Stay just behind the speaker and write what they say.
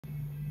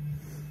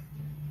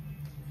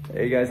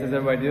Hey guys, how's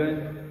everybody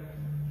doing?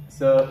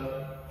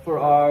 So for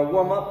our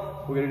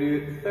warm-up, we're gonna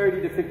do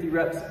 30 to 50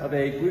 reps of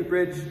a glute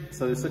bridge.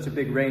 So there's such a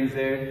big range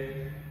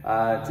there.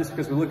 Just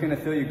because we're looking to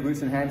fill your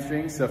glutes and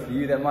hamstrings. So for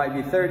you, that might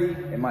be 30,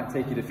 it might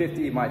take you to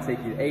 50, it might take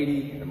you to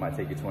 80, it might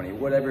take you 20,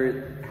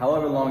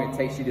 however long it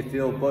takes you to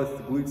fill both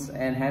the glutes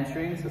and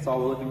hamstrings. That's all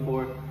we're looking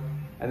for.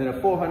 And then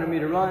a 400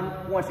 meter run.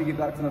 Once you get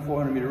back from the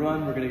 400 meter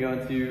run, we're gonna go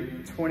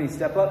into 20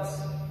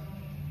 step-ups.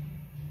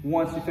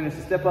 Once you finish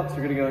the step-ups,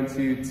 we're gonna go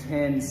into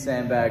 10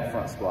 sandbag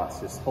front squats.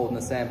 Just holding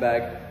the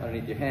sandbag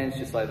underneath your hands,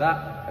 just like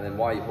that. And then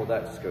while you hold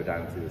that, just go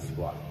down into the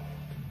squat.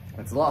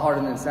 It's a lot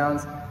harder than it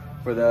sounds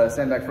for the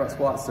sandbag front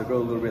squats, so go a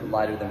little bit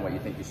lighter than what you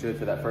think you should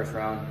for that first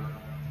round.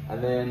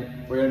 And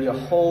then we're gonna do a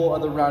whole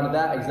other round of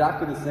that,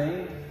 exactly the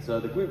same.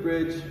 So the glute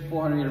bridge,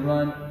 400 meter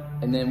run,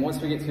 and then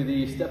once we get to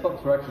the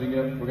step-ups, we're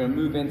gonna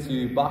move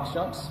into box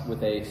jumps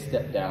with a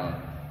step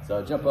down.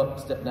 So jump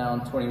up, step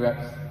down, 20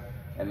 reps.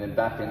 And then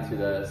back into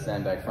the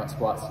sandbag front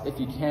squats. If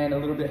you can, a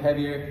little bit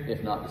heavier.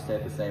 If not, just stay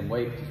at the same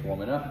weight, just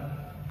warming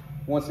up.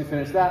 Once we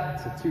finish that,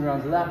 so 2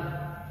 rounds of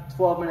that,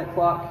 12-minute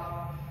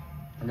clock.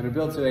 I'm gonna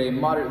build to a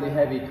moderately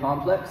heavy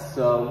complex.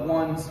 So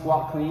 1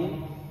 squat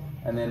clean,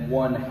 and then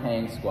 1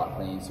 hang squat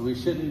clean. So we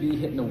shouldn't be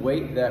hitting a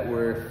weight that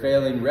we're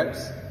failing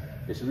reps.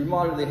 It should be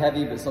moderately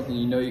heavy, but something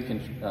you know you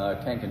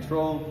can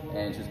control,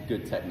 and just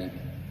good technique.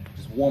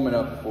 Just warming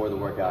up before the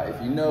workout.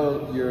 If you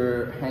know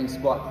your hang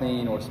squat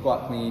clean or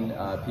squat clean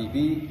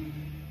PB,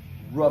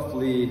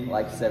 roughly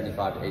like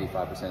 75 to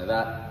 85% of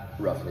that,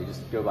 roughly,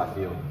 just go by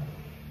feel.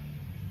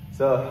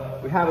 So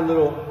we have a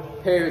little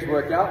pairs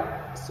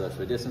workout,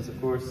 social distance of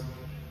course.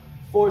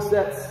 4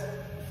 sets,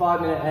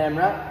 5-minute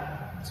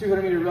AMRAP,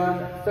 200 meter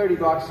run, 30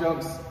 box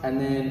jumps,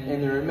 and then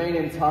in the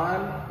remaining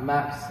time,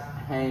 max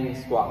hang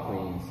squat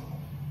cleans.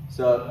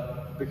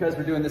 So because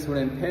we're doing this one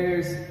in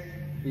pairs,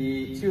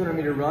 the 200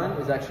 meter run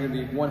is actually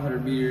going to be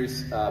 100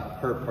 meters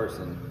per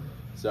person.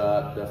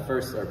 So the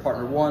first, or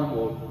partner 1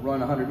 will run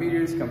 100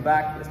 meters, come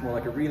back, it's more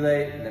like a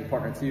relay, and then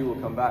partner 2 will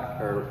come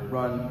back, or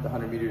run the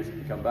 100 meters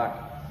and come back.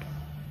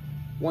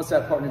 Once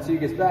that partner 2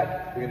 gets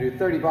back, we're going to do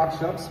 30 box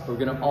jumps. We're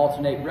going to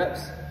alternate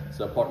reps.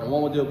 So partner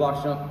 1 will do a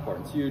box jump,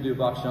 partner 2 will do a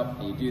box jump,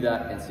 and you do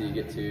that until you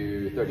get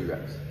to 30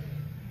 reps.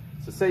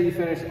 So say you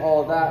finish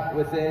all of that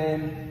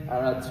within, I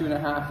don't know,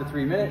 2.5 to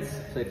 3 minutes,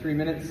 say 3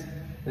 minutes.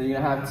 Then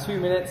you're gonna have 2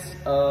 minutes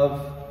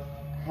of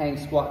hang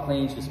squat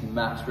cleans, just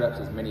max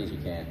reps, as many as you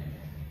can.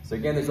 So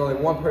again, there's only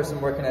 1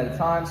 person working at a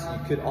time, so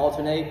you could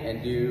alternate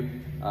and do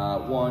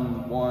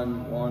 1,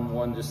 1, 1,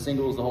 1, just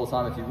singles the whole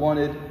time if you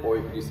wanted, or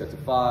you could do sets of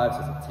 5,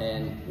 sets of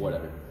 10,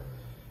 whatever.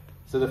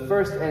 So the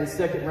first and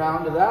second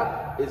round of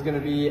that is gonna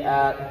be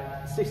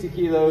at 60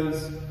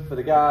 kilos for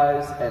the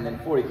guys, and then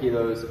 40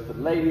 kilos for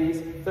the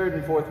ladies. Third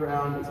and fourth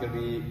round is gonna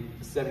be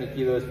 70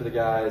 kilos for the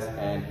guys,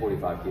 and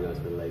 45 kilos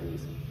for the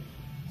ladies.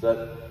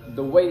 So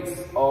the weights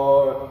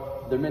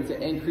they're meant to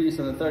increase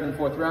in the third and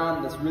fourth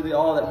round. That's really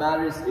all that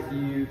matters. If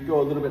you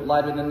go a little bit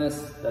lighter than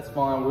this, that's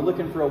fine. We're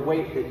looking for a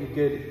weight that you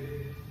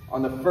could,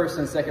 on the first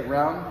and second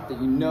round, that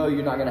you know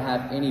you're not gonna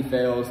have any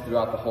fails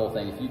throughout the whole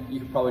thing. If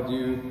you could probably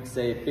do,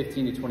 say,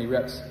 15 to 20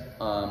 reps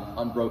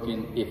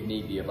unbroken if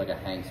need be, of like a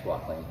hang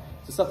squat clean.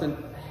 So something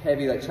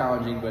heavy, like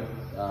challenging, but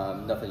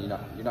nothing,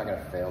 you're not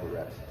gonna fail the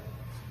reps.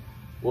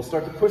 We'll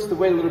start to push the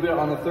weight a little bit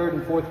on the third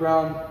and fourth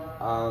round.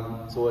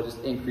 So we'll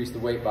just increase the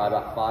weight by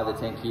about 5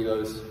 to 10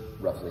 kilos,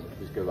 roughly,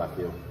 just go by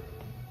feel.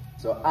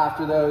 So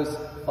after those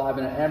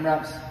 5-minute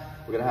AMRAPs,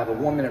 we're gonna have a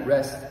 1-minute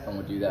rest, and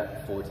we'll do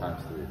that 4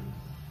 times through.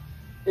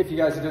 If you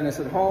guys are doing this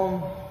at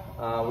home,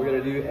 we're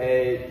gonna do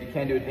you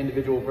can do an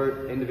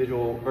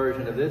individual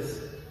version of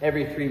this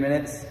every 3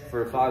 minutes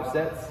for 5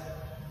 sets.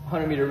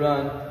 100 meter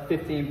run,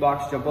 15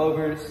 box jump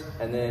overs,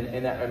 and then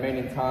in that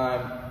remaining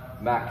time,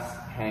 max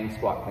hang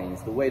squat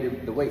cleans. The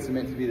weights are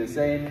meant to be the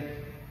same.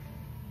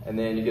 And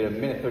then you get a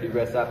 1:30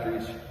 rest after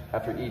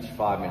each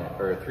 5-minute,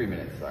 or 3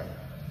 minutes, sorry.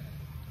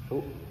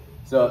 Cool.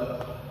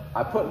 So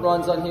I put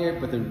runs on here,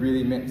 but they're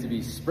really meant to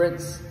be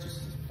sprints,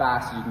 just as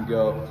fast as you can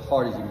go, as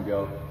hard as you can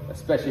go,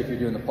 especially if you're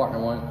doing the partner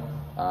one,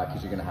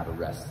 because you're gonna have a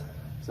rest.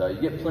 So you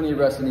get plenty of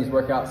rest in these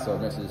workouts, so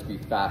this will just be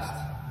fast,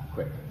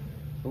 quick.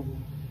 Cool.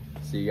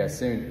 See you guys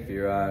soon. If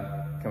you're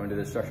coming to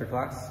the structure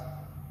class,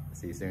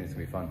 see you soon, it's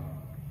gonna be fun.